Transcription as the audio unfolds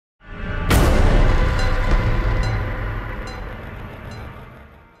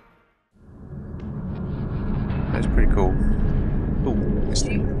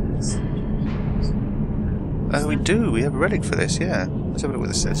do. We have a relic for this, yeah. Let's have a look what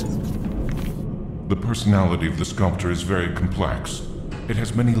this says. The personality of the sculptor is very complex. It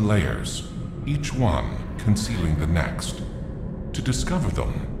has many layers, each one concealing the next. To discover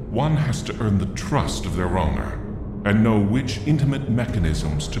them, one has to earn the trust of their owner and know which intimate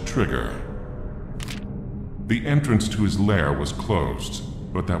mechanisms to trigger. The entrance to his lair was closed,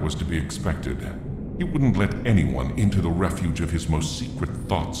 but that was to be expected. He wouldn't let anyone into the refuge of his most secret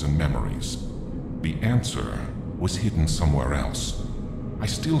thoughts and memories. The answer was hidden somewhere else. I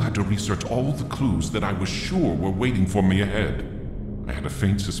still had to research all the clues that I was sure were waiting for me ahead. I had a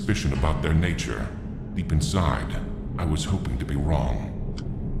faint suspicion about their nature. Deep inside, I was hoping to be wrong.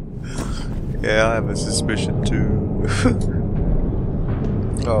 Yeah, I have a suspicion too.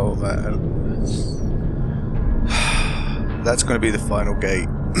 Oh man. That's going to be the final gate.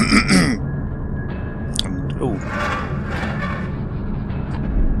 Oh.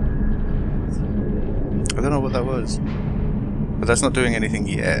 I don't know what that was. But that's not doing anything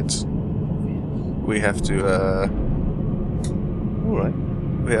yet. We have to, alright.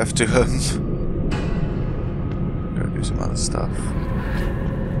 We have to, go do some other stuff.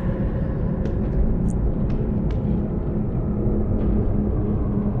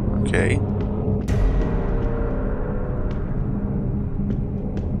 Okay.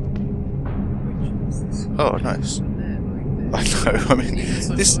 Oh, nice. I know, I mean,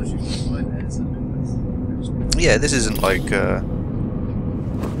 this... Yeah, this isn't like, oh,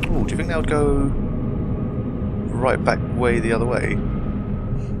 do you think that would go right back way the other way?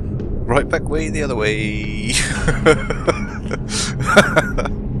 Right back way the other way!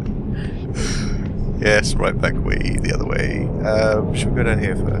 Yes, right back way the other way. Should we go down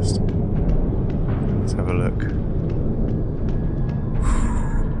here first? Let's have a look.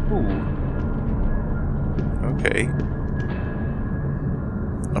 Ooh. Okay.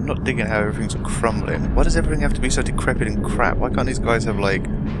 I'm not digging how everything's crumbling. Why does everything have to be so decrepit and crap? Why can't these guys have, like,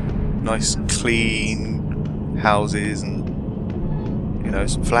 nice, clean houses and, you know,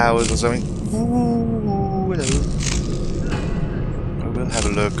 some flowers or something? Ooh, hello. I will have a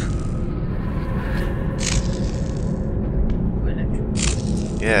look.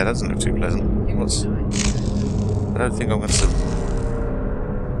 Yeah, it doesn't look too pleasant. What's... I don't think I'm going to...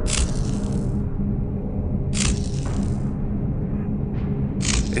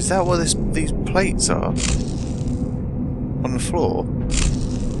 Is that what these plates are? On the floor?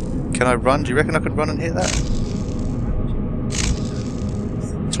 Can I run? Do you reckon I could run and hit that?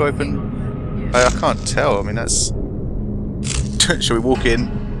 To open... I can't tell. I mean, that's... Shall we walk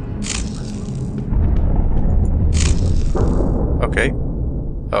in? Okay.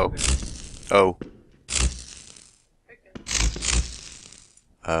 Oh. Oh.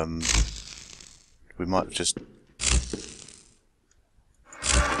 We might have just...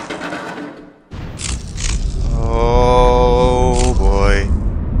 Oh boy.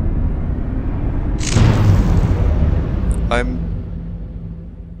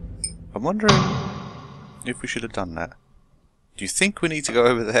 I'm wondering if we should have done that. Do you think we need to go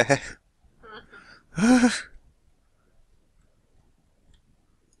over there?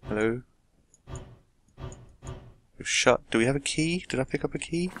 Hello? We've shut. Do we have a key? Did I pick up a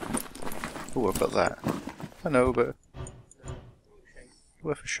key? Oh, I've got that. I know, but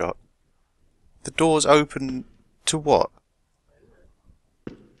worth a shot. The door's open to what?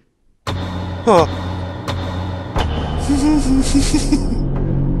 Oh!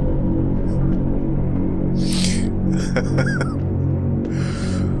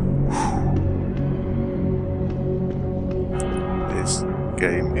 This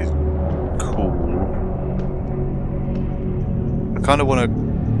game is cool. I kind of want to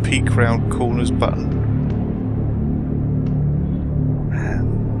peek round corners button.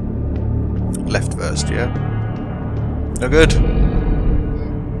 Left first, yeah? No good.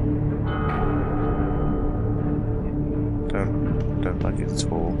 Don't like it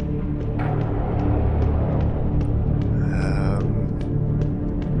at all.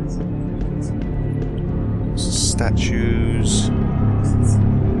 Statues.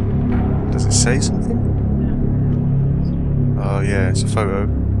 Does it say something? Oh yeah, it's a photo.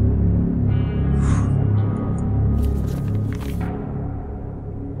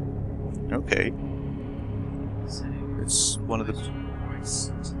 Okay. It's one of the...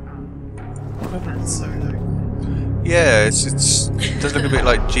 Yeah, it does look a bit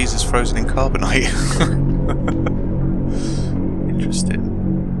like Jesus frozen in carbonite. Interesting.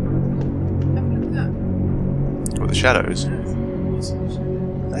 What, the shadows?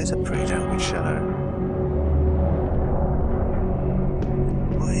 That is a pretty damn good shadow.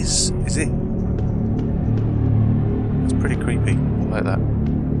 What is it? It's pretty creepy. I like that.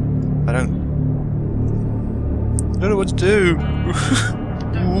 I don't don't know what to do.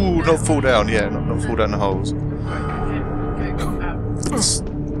 Ooh, not fall down. Yeah, not fall down the holes. Let's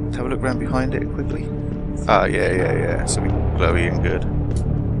have a look around behind it quickly. Ah, yeah. Something glowy and good.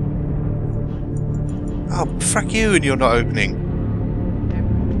 Oh, fuck you, and you're not opening.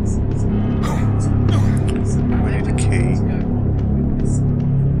 We need a key.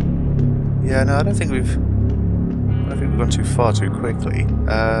 Yeah, no, I don't think we've gone too far too quickly.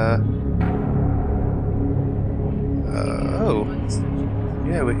 Oh.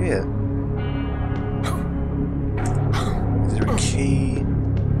 Yeah, we're here. Is there a key?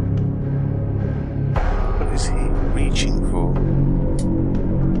 What is he reaching for?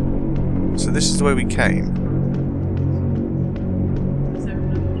 So this is the way we came. I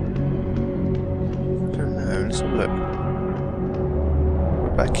don't know, let's have a look.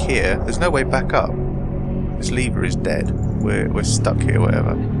 We're back here. There's no way back up. This lever is dead. We're stuck here,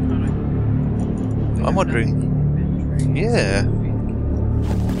 whatever. I'm wondering... Yeah.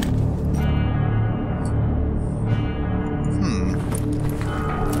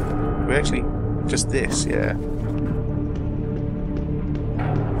 We actually... Just this, yeah.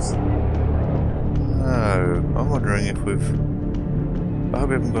 No. I'm wondering if we've... I hope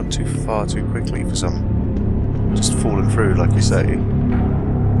we haven't gone too far too quickly for some... Just falling through, like you say.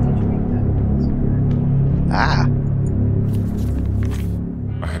 Ah!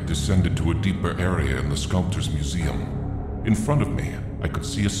 I had descended to a deeper area in the sculptor's museum. In front of me, I could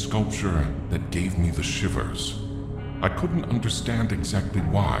see a sculpture that gave me the shivers. I couldn't understand exactly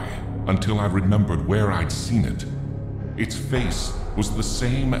why, until I remembered where I'd seen it. Its face was the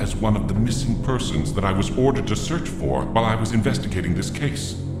same as one of the missing persons that I was ordered to search for while I was investigating this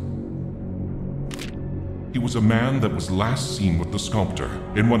case. He was a man that was last seen with the sculptor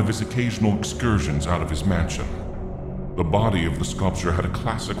in one of his occasional excursions out of his mansion. The body of the sculpture had a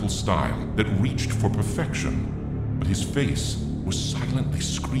classical style that reached for perfection, but his face was silently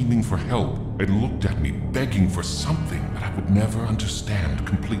screaming for help and looked at me begging for something that I would never understand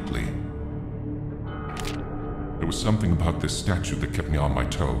completely. There was something about this statue that kept me on my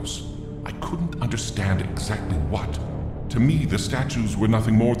toes. I couldn't understand exactly what. To me, the statues were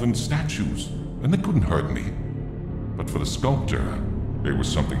nothing more than statues, and they couldn't hurt me. But for the sculptor, there was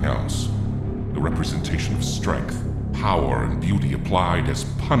something else. The representation of strength, power, and beauty applied as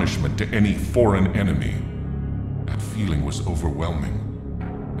punishment to any foreign enemy. That feeling was overwhelming,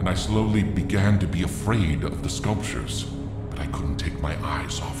 and I slowly began to be afraid of the sculptures, but I couldn't take my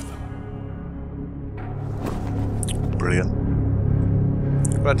eyes off them. Brilliant.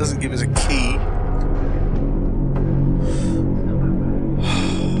 But it doesn't give us a key.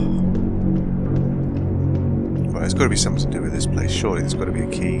 Well, there's got to be something to do with this place. Surely there's got to be a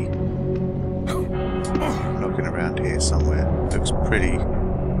key. Knocking around here somewhere. Looks pretty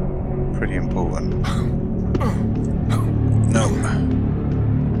important. No.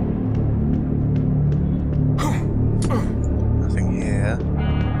 Nothing here.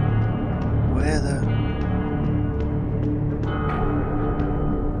 Where the...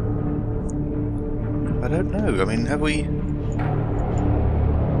 I don't know. I mean, have we...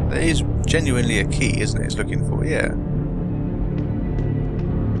 There is genuinely a key, isn't it? It's looking for, yeah.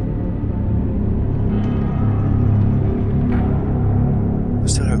 I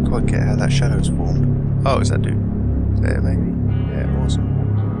still don't quite get how that shadow's formed. Oh, is that dude? There, maybe? Yeah, awesome.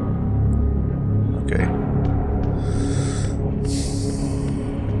 Okay.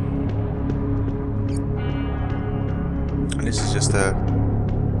 And this is just a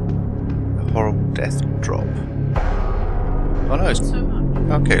horrible death drop. Oh no, it's...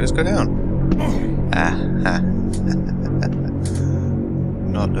 Okay, let's go down. Ah, ha.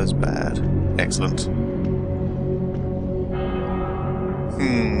 Not as bad. Excellent.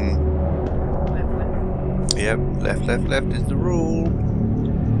 Yep, left is the rule.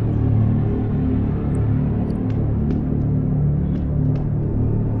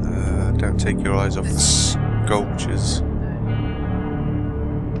 Don't take your eyes off the sculptures.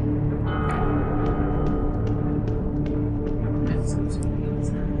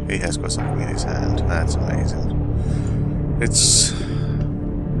 He has got something in his hand. That's amazing. It's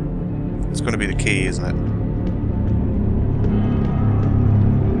going to be the key, isn't it?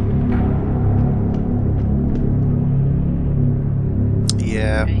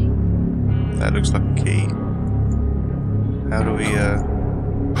 Yeah, that looks like a key. How do we,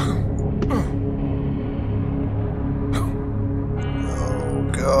 Oh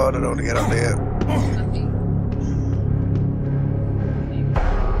god, I don't want to get up there.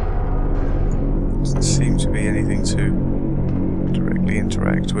 Doesn't seem to be anything to directly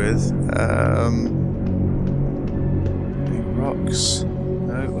interact with. Any rocks?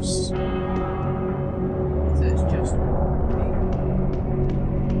 No, it was... So it's just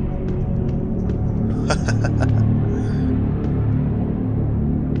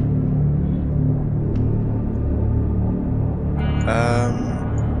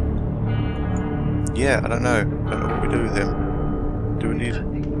Yeah, I don't know. I don't know what we do with him. Do we need...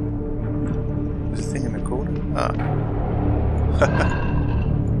 There's a thing in the corner? Ah.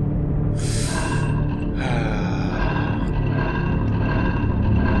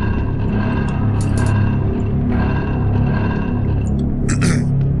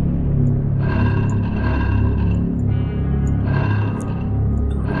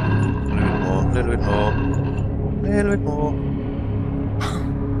 A little bit more. A little bit more.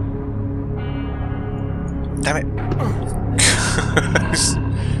 Damn it.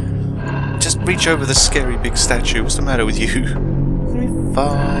 Just reach over the scary big statue. What's the matter with you? You're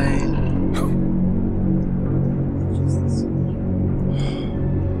fine.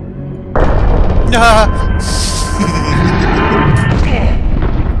 Ah!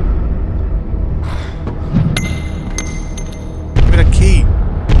 Give me the key.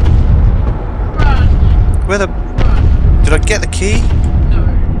 Where the... Did I get the key?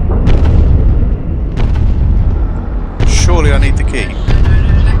 Surely I need the key.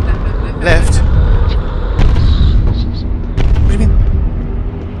 Left? What do you mean?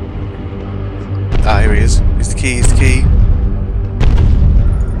 Ah, here he is. Here's the key, here's the key.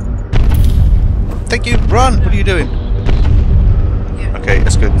 Thank you, run! What are you doing? Okay,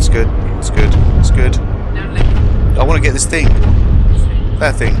 that's good, that's good, that's good, that's good. I want to get this thing.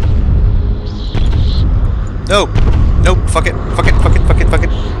 That thing. No! Nope, fuck it, fuck it, fuck it, fuck it, fuck it.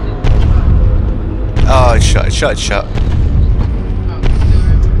 Oh, it's shut, it's shut, it's shut.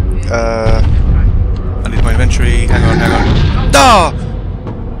 I need my inventory. Hang on, hang on. Ah!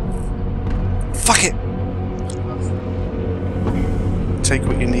 Fuck it! Take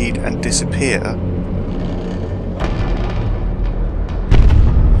what you need and disappear.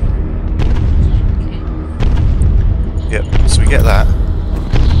 Yep, so we get that.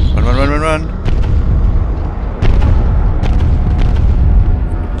 Run, run, run, run, run.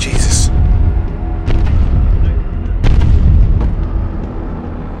 Jesus.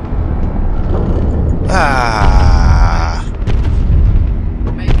 Ah.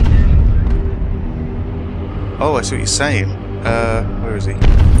 Oh, I see what you're saying. Where is he?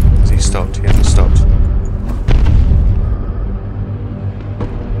 Has he stopped? He hasn't stopped.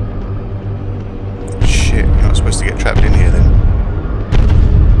 Shit, you're not supposed to get trapped in here then.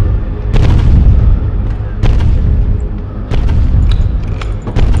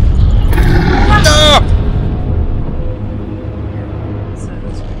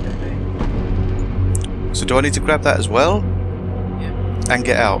 So do I need to grab that as well? Yeah. And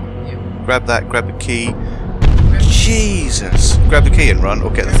get out? Yeah. Grab that, grab the key. Jesus! Grab the key and run, or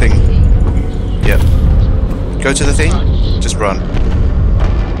get the thing. Yep. Go to the thing, just run.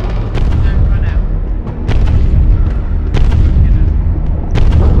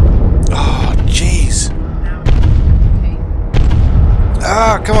 Oh, jeez.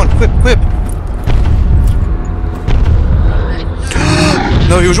 Ah, come on, whip, whip!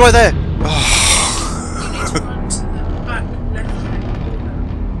 No, he was right there! Oh.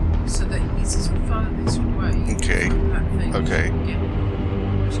 Okay.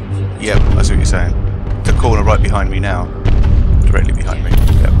 Yep, I see what you're saying. The corner right behind me now. Directly behind me.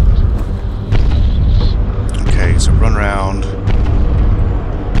 Yep. Okay, so run round.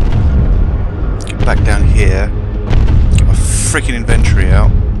 Get back down here. Get my freaking inventory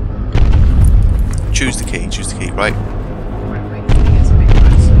out. Choose the key, right?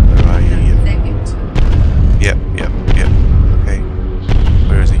 Where are you? Yep, yep, yep. Okay.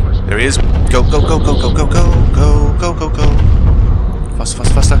 Where is he? There he is. Go, go, go, go, go, go, go, go, go, go, go. Faster,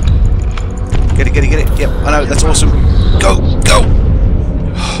 faster, faster. Get it, get it, get it. Yep, I know, that's awesome. Go, go!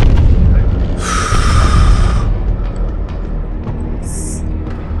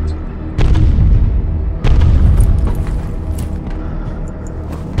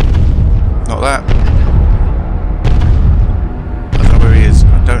 Not that. I don't know where he is. I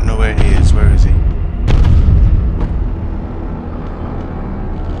don't know where he is. Where is he?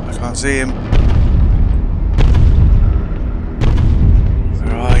 I can't see him.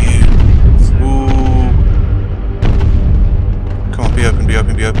 Where are you? Ooh. Come on, be open, be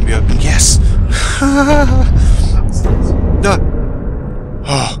open, be open, be open. Yes! No!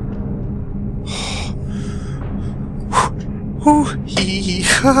 Oh.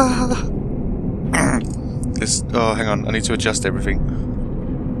 This. Oh, hang on. I need to adjust everything.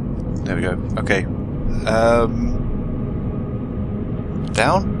 There we go. Okay.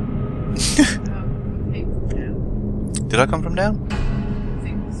 Down? Did I come from down?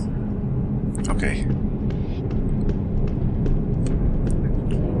 Okay.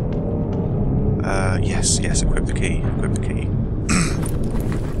 Yes, yes, equip the key. Equip the key.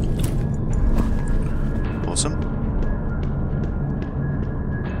 Awesome.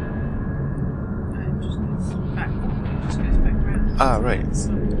 Ah, right.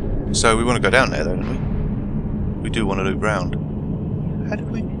 So we want to go down there, though, don't we? We do want to loop round. How did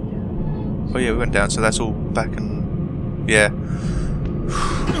we? Oh yeah, we went down, so that's all back and... Yeah.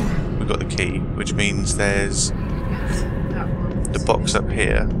 We got the key, which means there's the box up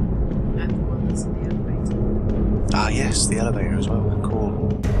here. Ah yes, the elevator as well. Cool.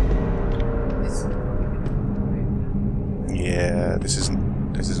 Yeah, this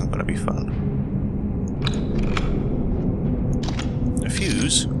isn't going to be fun. A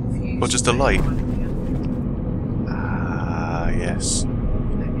fuse? Or just a light? Ah, yes.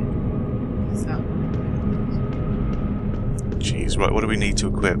 Jeez, right, what do we need to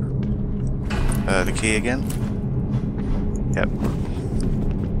equip? The key again? Yep.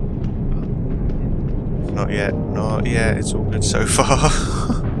 Not yet, not yet, it's all good so far.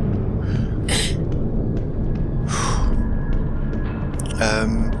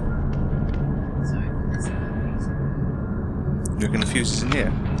 You reckon the fuse is in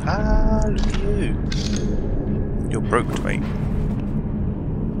here? Ah, look at you. You're broke, mate.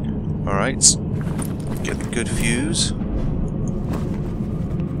 Alright. Get the good fuse.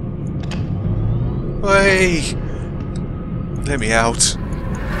 Hey! Let me out.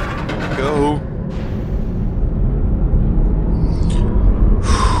 Go.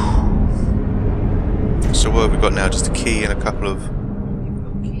 So what have we got now? Just a key and a couple of...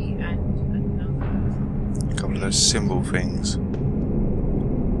 A couple of those symbol things.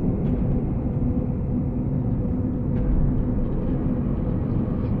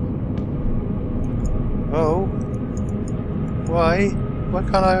 Oh. Why? Why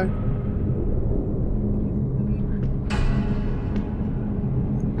can't I...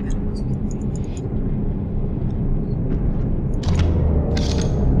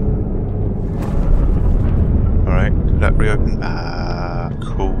 That reopen? Ah,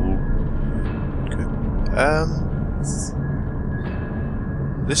 cool. Good.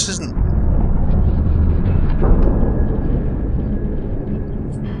 This isn't...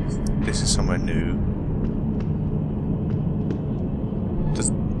 This is somewhere new.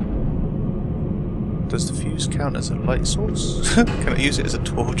 Does the fuse count as a light source? Can I use it as a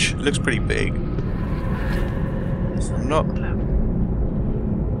torch? It looks pretty big. I'm not...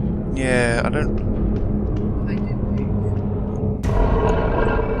 Yeah, I don't...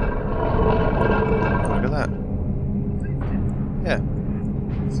 Look at that. Yeah.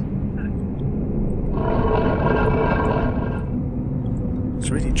 It's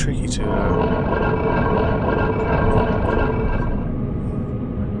really tricky to...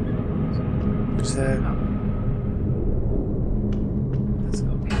 Is there...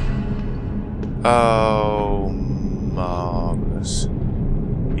 Oh, marvellous.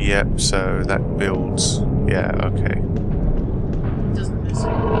 Yep, so that builds... Yeah, okay.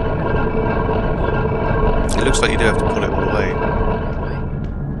 It looks like you do have to pull it all the way.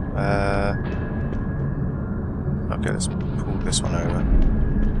 Okay, let's pull this one over.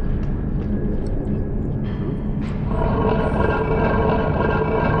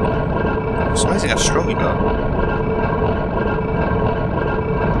 It's amazing how strong you got.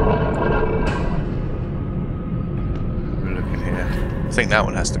 We're looking here. I think that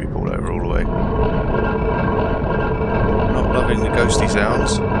one has to be pulled over all the way. Not loving the ghosty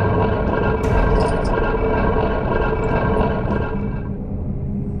sounds.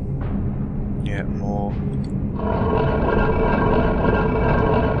 Yeah, more.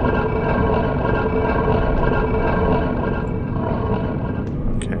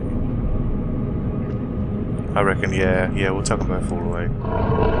 Okay. I reckon, yeah, we'll tuck them both all the way.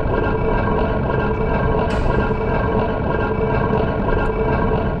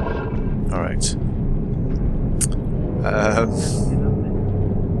 Alright.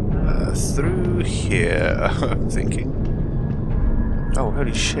 Through here, I'm thinking. Oh,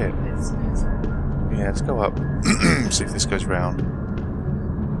 holy shit. Yeah, let's go up. See if this goes round.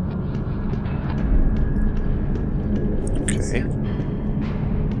 Okay.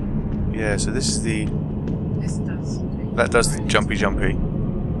 Yeah, so this is the... That does the jumpy.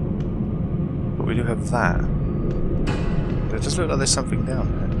 But we do have that. It does look like there's something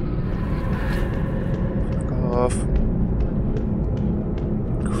down there. Fuck off.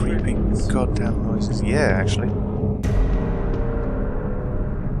 Creepy goddamn noises. Yeah, actually.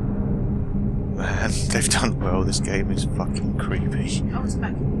 Man, they've done well. This game is fucking creepy. Oh, it's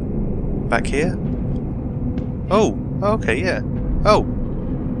back. Back here? Oh, okay, yeah. Oh!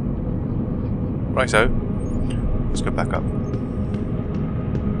 Righto. Let's go back up.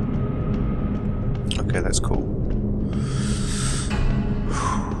 Okay, that's cool.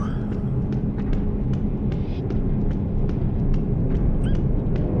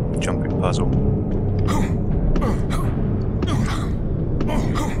 Jumping puzzle.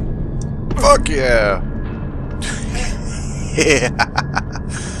 Fuck yeah! Yeah!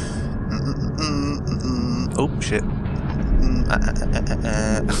 Oh shit.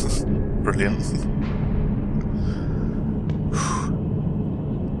 Brilliant.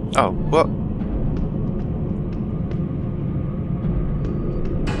 Oh, what?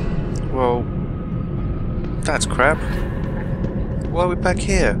 Well, that's crap. Why are we back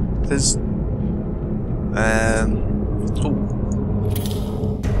here? There's... Oh.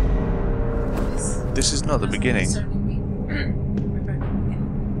 This is not the beginning.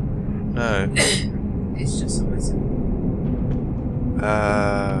 No. It's just always.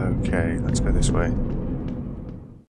 Okay, let's go this way.